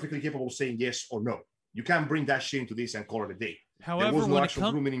are perfectly capable of saying yes or no. You can't bring that shit into this and call it a day. However, there was no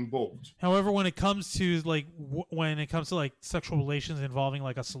actual grooming involved. However, when it comes to like sexual relations involving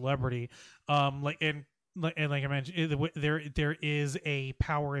like a celebrity, like I mentioned, there is a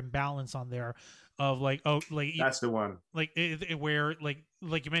power imbalance on there of like that's the one where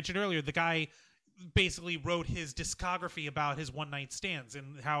you mentioned earlier, the guy basically wrote his discography about his one night stands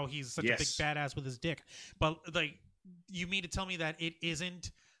and how he's such a big badass with his dick. But like, you mean to tell me that it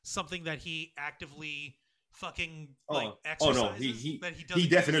isn't something that he actively fucking exercises? Oh no, he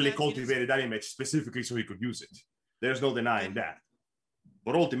definitely cultivated that image specifically so he could use it. There's no denying that.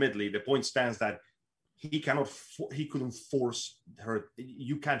 But ultimately, the point stands that he couldn't force her.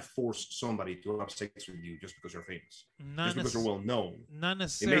 You can't force somebody to have sex with you just because you're famous, just because you're well known. Not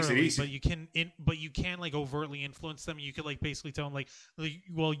necessarily, it makes it easy. But you can like overtly influence them. You could like basically tell them like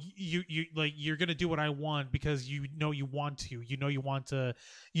well, you're gonna do what I want because you know you want to. You know you want to.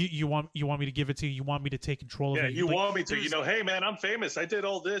 You want me to give it to you. You want me to take control of it. Yeah, you want me to. You know, hey man, I'm famous. I did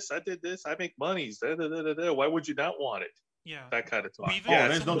all this. I did this. I make money. Why would you not want it? Yeah, that kind of talk.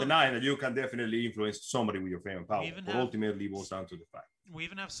 There's no denying that you can definitely influence somebody with your fame and power. But ultimately, it boils down to the fact. We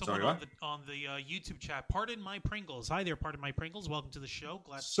even have someone on the YouTube chat. Pardon my Pringles. Hi there, pardon my Pringles. Welcome to the show.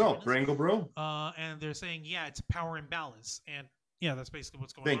 Glad. So, Pringle, bro. And they're saying, yeah, it's power imbalance, and yeah, that's basically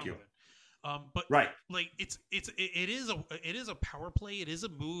what's going on. Thank you. With it. But right, like it is a power play. It is a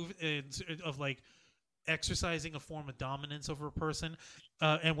move of like exercising a form of dominance over a person.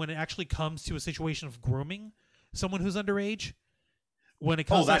 And when it actually comes to a situation of grooming someone who's underage, when it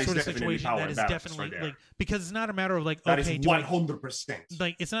comes to that sort of situation, that is definitely like, because it's not a matter of like, that okay, is 100%.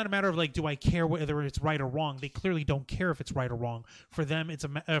 Like, it's not a matter of like, do I care whether it's right or wrong? They clearly don't care if it's right or wrong. For them, it's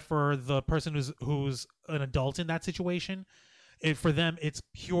for the person who's an adult in that situation. For them, it's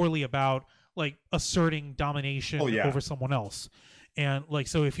purely about like asserting domination over someone else. And like,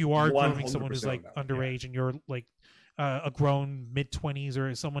 so if you are grooming someone who's like underage and you're like a grown mid-20s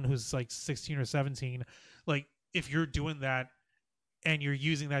or someone who's like 16 or 17, like if you're doing that and you're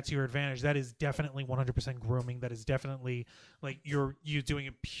using that to your advantage, that is definitely 100% grooming. That is definitely like you're doing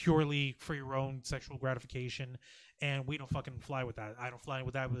it purely for your own sexual gratification, and we don't fucking fly with that. I don't fly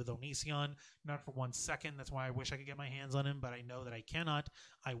with that with Onision, not for 1 second. That's why I wish I could get my hands on him, but I know that I cannot.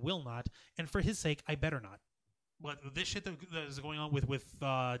 I will not, and for his sake, I better not. But this shit that is going on with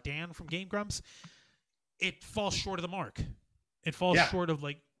Dan from Game Grumps, it falls short of the mark. It falls short of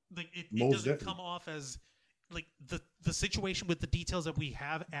like it doesn't come off as like the situation with the details that we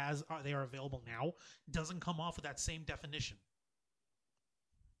have as they are available now doesn't come off with that same definition.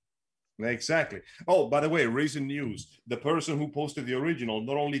 Exactly. Oh, by the way, recent news. The person who posted the original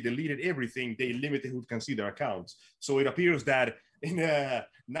not only deleted everything, they limited who can see their accounts. So it appears that in a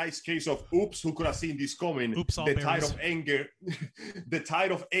nice case of oops, who could have seen this coming? Oops, all the tide berries. of anger, the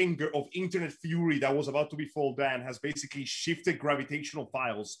tide of anger of internet fury that was about to befall Dan has basically shifted gravitational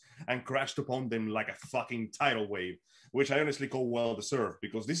files and crashed upon them like a fucking tidal wave, which I honestly call well deserved,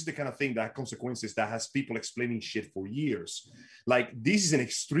 because this is the kind of thing that has consequences that has people explaining shit for years. Like, this is an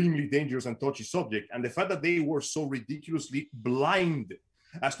extremely dangerous and touchy subject, and the fact that they were so ridiculously blind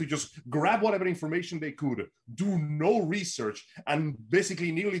as to just grab whatever information they could, do no research, and basically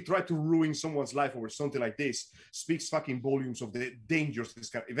nearly try to ruin someone's life over something like this speaks fucking volumes of the dangers.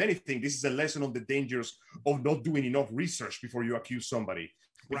 If anything, this is a lesson on the dangers of not doing enough research before you accuse somebody.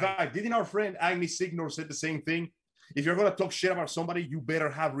 In fact, didn't our friend Agnes Signor said the same thing? If you're going to talk shit about somebody, you better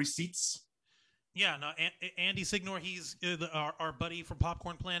have receipts. Yeah, no, Andy Signor, he's our buddy from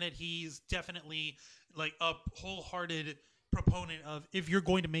Popcorn Planet. He's definitely like a wholehearted proponent of, if you're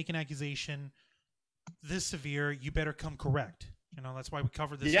going to make an accusation this severe, you better come correct. You know, that's why we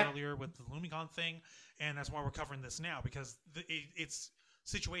covered this earlier with the Lumicon thing, and that's why we're covering this now, because it's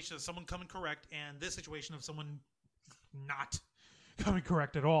situation of someone coming correct, and this situation of someone not coming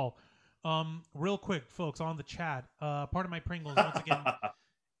correct at all. Real quick, folks, on the chat, part of my Pringles once again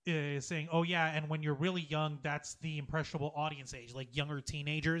is saying, "Oh yeah, and when you're really young, that's the impressionable audience age, like younger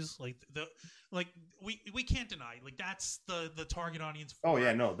teenagers, we can't deny, like that's the target audience for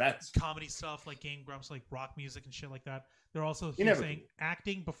that's comedy stuff like Game Grumps, like rock music and shit like that." They're also here saying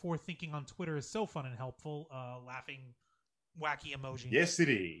acting before thinking on Twitter is so fun and helpful. Laughing, wacky emoji. Yes, it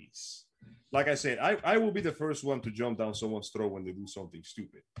is. Like I said, I will be the first one to jump down someone's throat when they do something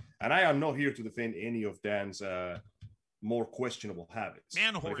stupid, and I am not here to defend any of Dan's more questionable habits.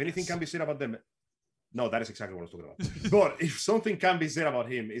 If anything can be said about them, no, that is exactly what I was talking about. But if something can be said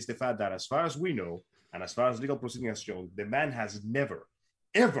about him, is the fact that, as far as we know, and as far as legal proceeding has shown, the man has never,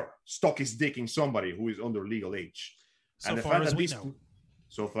 ever stuck his dick in somebody who is under legal age. So far as we know.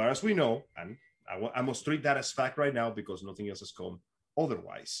 So far as we know, and I must treat that as fact right now because nothing else has come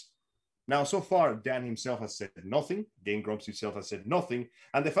otherwise. Now, so far, Dan himself has said nothing. Game Grumps himself has said nothing.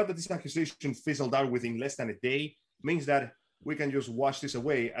 And the fact that this accusation fizzled out within less than a day means that we can just wash this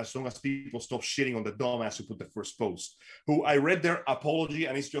away as long as people stop shitting on the dumbass who put the first post, who I read their apology,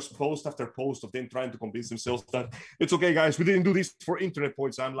 and it's just post after post of them trying to convince themselves that it's okay, guys, we didn't do this for internet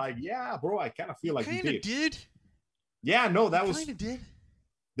points. I'm like, yeah, bro, I kind of feel like you did. Yeah, no, that was... Kind of did.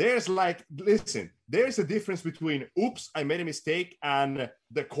 There's there's a difference between, oops, I made a mistake, and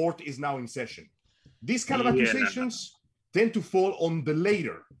the court is now in session. These kind of accusations tend to fall on the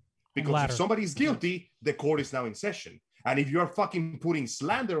later. Because if somebody is guilty, the court is now in session. And if you're fucking putting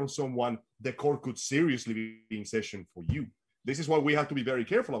slander on someone, the court could seriously be in session for you. This is why we have to be very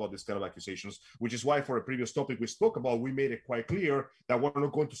careful about this kind of accusations, which is why for a previous topic we spoke about, we made it quite clear that we're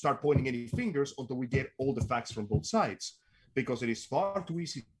not going to start pointing any fingers until we get all the facts from both sides. Because it is far too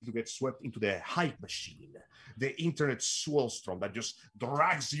easy to get swept into the hype machine, the internet swellstrom that just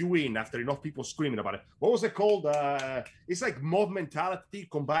drags you in after enough people screaming about it. What was it called? It's like mob mentality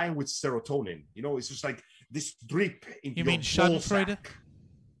combined with serotonin. You know, it's just like this drip into you mean Schadenfreude?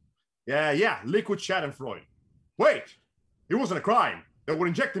 Yeah, liquid Schadenfreude. Wait, it wasn't a crime. They were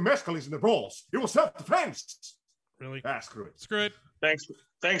injecting mescalines in the balls. It was self-defense. Really? Screw it. Screw it.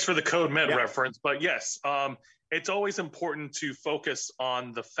 Thanks for the Code Med reference. But yes, it's always important to focus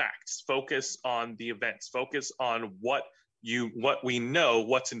on the facts, focus on the events, focus on what we know,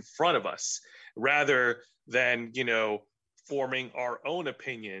 what's in front of us, rather than, forming our own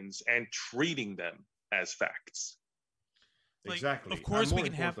opinions and treating them as facts. Exactly. Of course we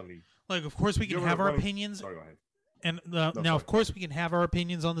can have our opinions. Sorry, go ahead. And of course, we can have our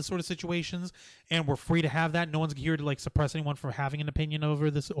opinions on this sort of situations, and we're free to have that. No one's here to suppress anyone from having an opinion over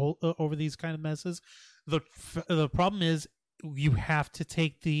these kind of messes. The problem is you have to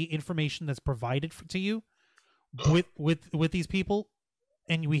take the information that's provided to you with these people,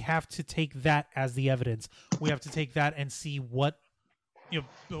 and we have to take that as the evidence. We have to take that and see what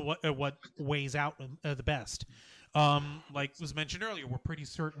weighs out the best. Like was mentioned earlier, we're pretty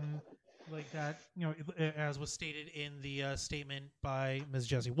certain. Like that, as was stated in the statement by Ms.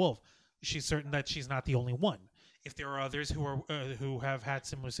 Jessie Wolf, she's certain that she's not the only one. If there are others who have had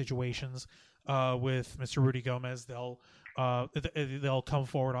similar situations with Mr. Rudy Gomez, they'll come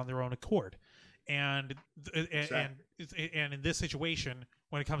forward on their own accord. And in this situation,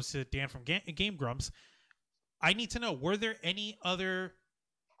 when it comes to Dan from Game Grumps, I need to know: were there any other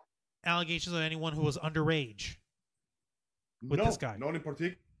allegations of anyone who was underage with this guy? Not in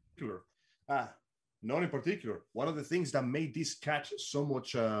particular. Not in particular. One of the things that made this catch so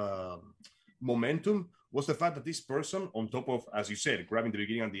much momentum was the fact that this person, on top of, as you said, grabbing the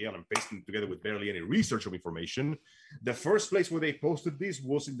beginning and the end and pasting it together with barely any research of information, the first place where they posted this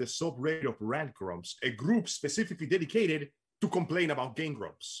was in the subreddit of Rant Grumps, a group specifically dedicated to complain about Game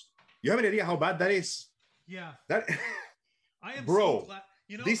Grumps. You have any idea how bad that is? Yeah. That, I am bro, so glad.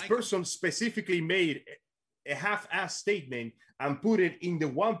 You know, this person specifically made a half-ass statement and put it in the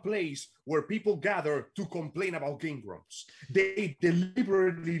one place where people gather to complain about Game Grumps. They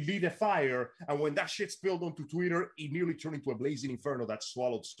deliberately lit a fire, and when that shit spilled onto Twitter, it nearly turned into a blazing inferno that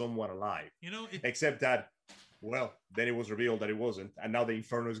swallowed someone alive. You know, except that, well, then it was revealed that it wasn't, and now the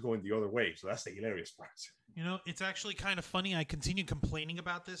inferno is going the other way. So that's the hilarious part. You know, it's actually kind of funny. I continue complaining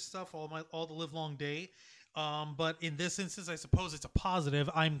about this stuff all the live long day. But in this instance, I suppose it's a positive.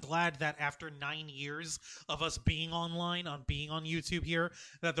 I'm glad that after 9 years of us being online, on being on YouTube here,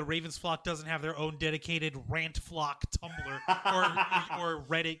 that the Ravens Flock doesn't have their own dedicated Rant Flock Tumblr or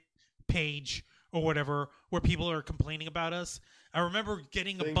Reddit page or whatever where people are complaining about us. I remember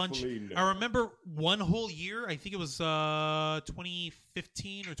getting a bunch. No. I remember one whole year, I think it was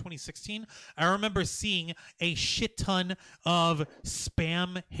 2015 or 2016. I remember seeing a shit ton of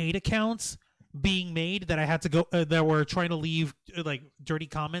spam hate accounts being made that I had to go that were trying to leave like dirty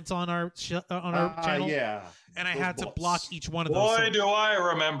comments on our channel. Yeah, and I had to block each one of those. Boy, do I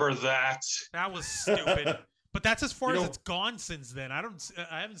remember that. That was stupid. But that's as far as it's gone since then. I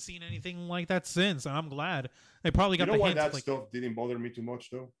haven't seen anything like that since, and I'm glad. They probably got you know the why hint. that stuff didn't bother me too much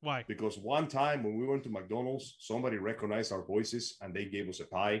though? Why? Because one time when we went to McDonald's, somebody recognized our voices and they gave us a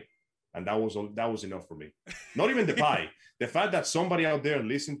pie. And that was enough for me. Not even the pie. The fact that somebody out there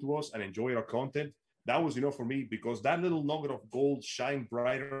listened to us and enjoyed our content, that was enough for me, because that little nugget of gold shined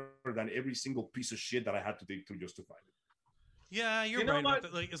brighter than every single piece of shit that I had to dig through just to find it. Yeah, you're right.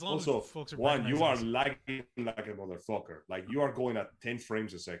 Like, as long also, as folks are one, you are lagging like a motherfucker. Like, you are going at 10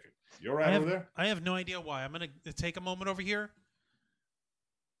 frames a second. You're right over there? I have no idea why. I'm going to take a moment over here.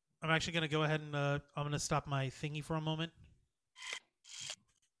 I'm actually going to go ahead and I'm going to stop my thingy for a moment.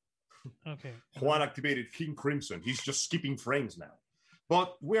 Okay. Juan activated King Crimson. He's just skipping frames now.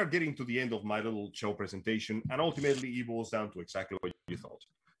 But we are getting to the end of my little show presentation, and ultimately it boils down to exactly what you thought.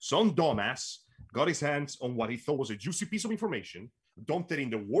 Some dumbass got his hands on what he thought was a juicy piece of information, dumped it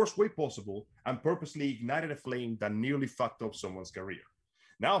in the worst way possible, and purposely ignited a flame that nearly fucked up someone's career.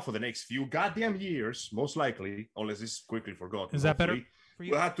 Now, for the next few goddamn years, most likely, unless it's quickly forgotten. Is that better for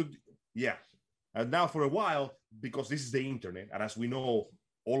you? We'll have to, yeah. And now for a while, because this is the internet, and as we know,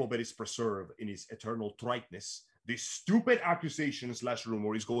 all of it is preserved in its eternal triteness, this stupid accusation /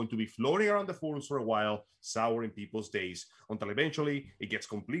 rumor is going to be floating around the forums for a while, souring people's days, until eventually it gets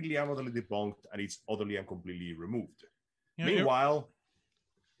completely and utterly debunked and it's utterly and completely removed. Meanwhile,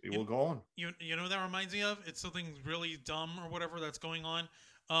 it will go on. You know what that reminds me of? It's something really dumb or whatever that's going on.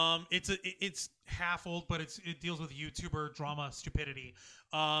 It's half old, but it deals with YouTuber drama stupidity.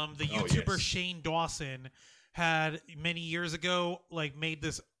 The YouTuber Shane Dawson had many years ago made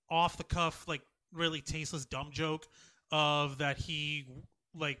this off the cuff really tasteless dumb joke of that he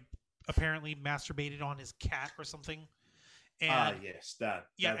apparently masturbated on his cat or something. And yes, that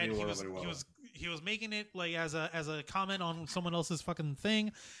and he was making it as a comment on someone else's fucking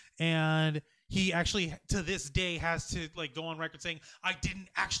thing, and he actually to this day has to go on record saying, "I didn't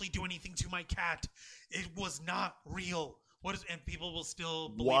actually do anything to my cat. It was not real." And people will still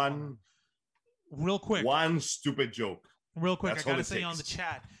believe him. Real quick. One stupid joke. Real quick, I gotta say on the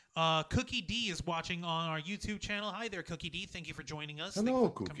chat, Cookie D is watching on our YouTube channel. Hi there, Cookie D. Thank you for joining us. Hello,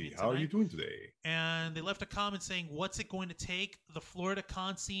 Cookie. How are you doing today? And they left a comment saying, "What's it going to take? The Florida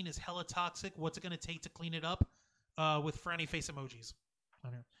con scene is hella toxic. What's it going to take to clean it up?" With frowny face emojis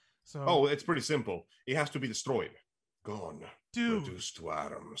on here. So, it's pretty simple. It has to be destroyed, gone, reduced to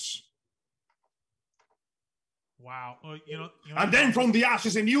atoms. Wow. And then from the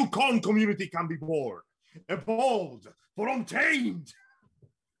ashes, a new con community can be born, evolved, for untamed.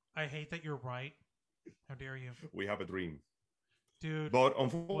 I hate that you're right. How dare you? We have a dream. Dude. But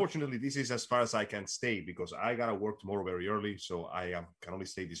unfortunately, this is as far as I can stay because I got to work tomorrow very early. So I can only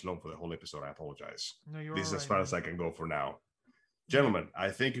stay this long for the whole episode. I apologize. No, you're this is right, as far as I can go for now. Gentlemen, I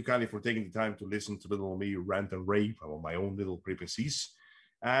thank you kindly for taking the time to listen to little me rant and rave about my own little frequencies.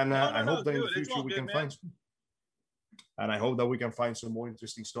 And I hope that in the future we can find some. And I hope that we can find some more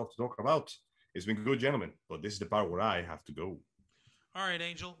interesting stuff to talk about. It's been good, gentlemen, but this is the part where I have to go. All right,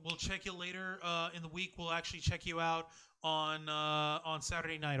 Angel. We'll check you later in the week. We'll actually check you out on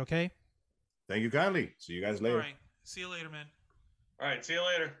Saturday night, okay? Thank you kindly. See you guys later. All right. See you later, man. All right. See you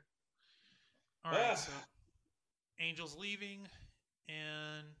later. All right. So Angel's leaving,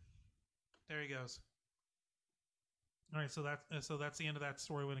 and there he goes. All right. So that's the end of that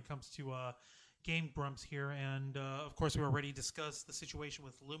story when it comes to Game Grumps here, and of course we already discussed the situation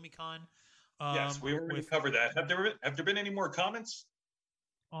with Lumicon. Yes, we already covered that. Have there been any more comments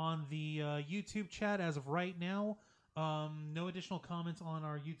on the YouTube chat as of right now? No additional comments on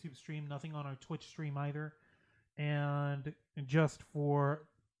our YouTube stream. Nothing on our Twitch stream either. And just for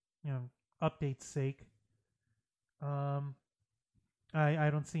update's sake, I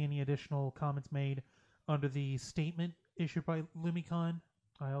don't see any additional comments made under the statement issued by Lumicon.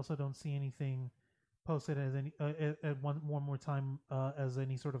 I also don't see anything posted as any one more time as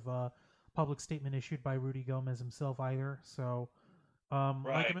any sort of public statement issued by Rudy Gomez himself either. So,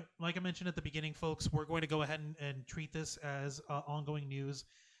 Right. like I mentioned at the beginning, folks, we're going to go ahead and treat this as ongoing news.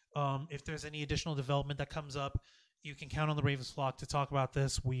 If there's any additional development that comes up, you can count on the Ravens flock to talk about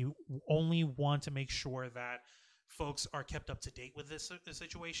this. We only want to make sure that folks are kept up to date with this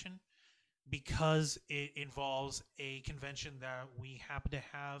situation, because it involves a convention that we happen to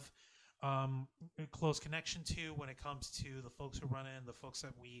have a close connection to when it comes to the folks who run it, the folks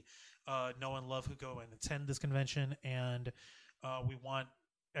that we know and love who go and attend this convention, and we want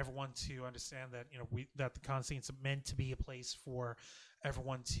everyone to understand that that the Constantine is meant to be a place for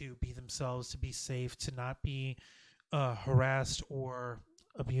everyone to be themselves, to be safe, to not be harassed or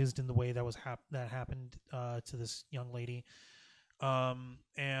abused in the way that that happened to this young lady.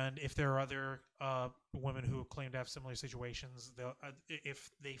 And if there are other women who claim to have similar situations, if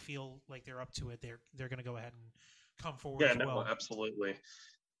they feel like they're up to it, they're going to go ahead and come forward as well. Absolutely.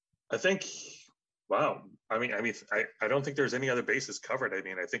 I think. Wow. I don't think there's any other bases covered. I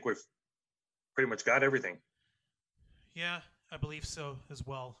mean, I think we've pretty much got everything. Yeah, I believe so as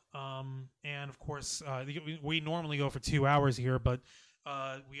well. And of course, we normally go for 2 hours here, but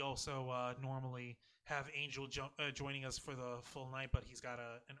we also normally have Angel joining us for the full night, but he's got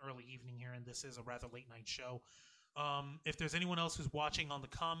an early evening here, and this is a rather late night show. If there's anyone else who's watching on the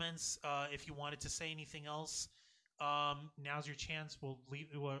comments, if you wanted to say anything else, now's your chance. We're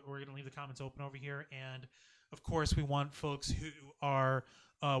going to leave the comments open over here, and of course, we want folks who are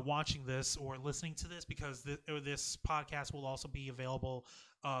watching this or listening to this, because this podcast will also be available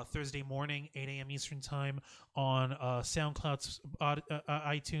Thursday morning, 8 a.m. Eastern time on SoundCloud,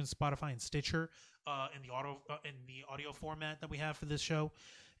 iTunes, Spotify, and Stitcher in the audio format that we have for this show.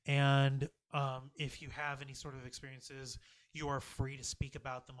 And if you have any sort of experiences, you are free to speak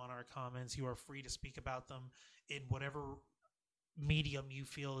about them on our comments. You are free to speak about them in whatever medium you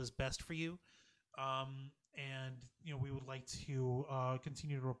feel is best for you. And we would like to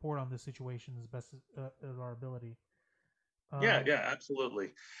continue to report on this situation as best as our ability. Yeah,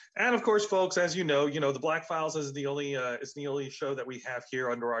 absolutely. And of course, folks, as you know, the Black Files is the only show that we have here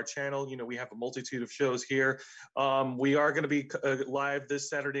under our channel. We have a multitude of shows here. We are going to be live this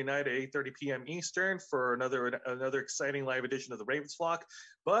Saturday night at 8:30 p.m. Eastern for another exciting live edition of the Ravens Flock.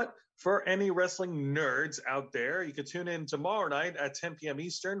 But for any wrestling nerds out there, you can tune in tomorrow night at 10 p.m.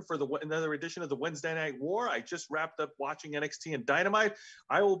 Eastern for another edition of the Wednesday Night War. I just wrapped up watching NXT and Dynamite.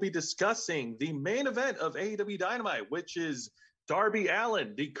 I will be discussing the main event of AEW Dynamite, which is Darby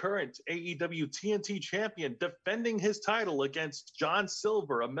Allin, the current AEW TNT champion, defending his title against John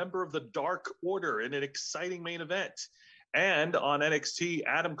Silver, a member of the Dark Order, in an exciting main event. And on NXT,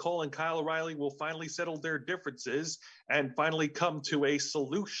 Adam Cole and Kyle O'Reilly will finally settle their differences and finally come to a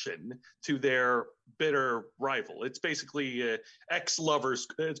solution to their bitter rival. It's basically ex-lovers.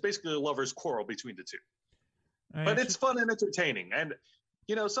 It's basically a lover's quarrel between the two. But it's fun and entertaining. And,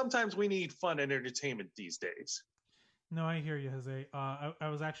 sometimes we need fun and entertainment these days. No, I hear you, Jose. I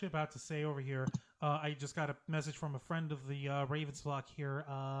was actually about to say over here, I just got a message from a friend of the Ravens flock here,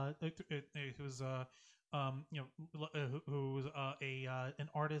 who's who's an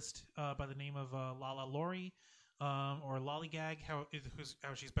artist by the name of Lala Lori, or Lollygag, how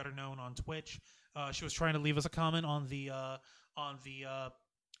she's better known on Twitch. She was trying to leave us a comment on the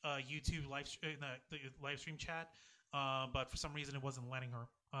YouTube live stream chat, but for some reason it wasn't letting her.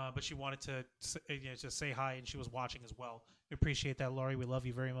 But she wanted to just say hi, and she was watching as well. We appreciate that, Lori. We love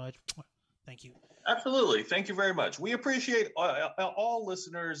you very much. Thank you. Absolutely. Thank you very much. We appreciate all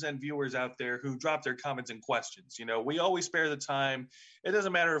listeners and viewers out there who drop their comments and questions. We always spare the time. It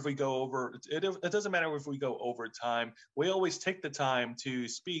doesn't matter if we go over. It doesn't matter if we go over time. We always take the time to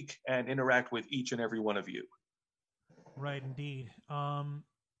speak and interact with each and every one of you. Right, indeed. And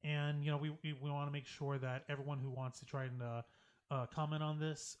we want to make sure that everyone who wants to try and comment on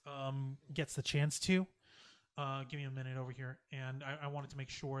this gets the chance to. Give me a minute over here, and I wanted to make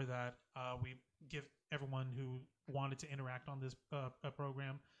sure that we give everyone who wanted to interact on this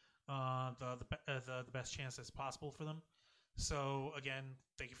program the best chance as possible for them. So again,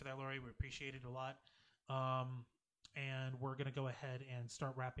 thank you for that, Lori. We appreciate it a lot. And we're gonna go ahead and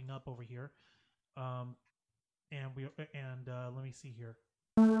start wrapping up over here. And let me see here.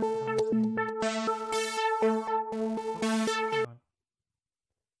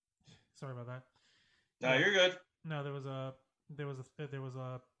 Sorry about that. No, you're good. No, there was a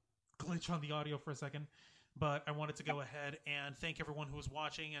glitch on the audio for a second, but I wanted to go ahead and thank everyone who was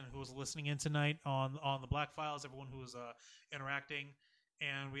watching and who was listening in tonight on the Black Files. Everyone who was interacting,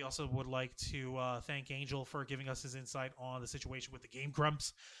 and we also would like to thank Angel for giving us his insight on the situation with the Game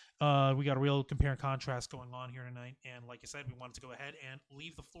Grumps. We got a real compare and contrast going on here tonight, and like I said, we wanted to go ahead and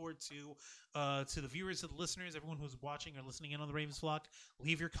leave the floor to the viewers, to the listeners, everyone who's watching or listening in on the Ravens Flock.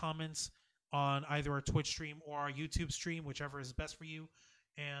 Leave your comments on either our Twitch stream or our YouTube stream, whichever is best for you.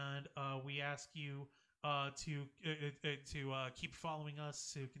 And we ask you to keep following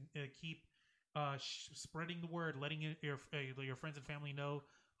us, to keep spreading the word, letting your friends and family know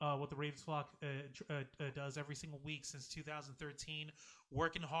what the Ravens Flock does every single week since 2013.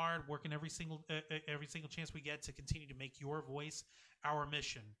 Working hard, working every single chance we get to continue to make your voice our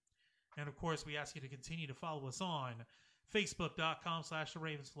mission. And of course, we ask you to continue to follow us on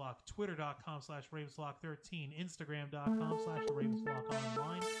Facebook.com/TheRavensFlock, Twitter.com/RavensFlock13, Instagram.com/TheRavensFlock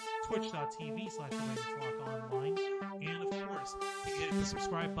online, Twitch.tv/TheRavensFlock online, and of course, hit the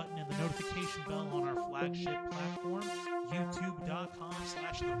subscribe button and the notification bell on our flagship platform,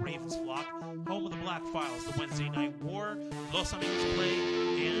 YouTube.com/TheRavensFlock, home of the Black Files, the Wednesday Night War, Los Amigos Play,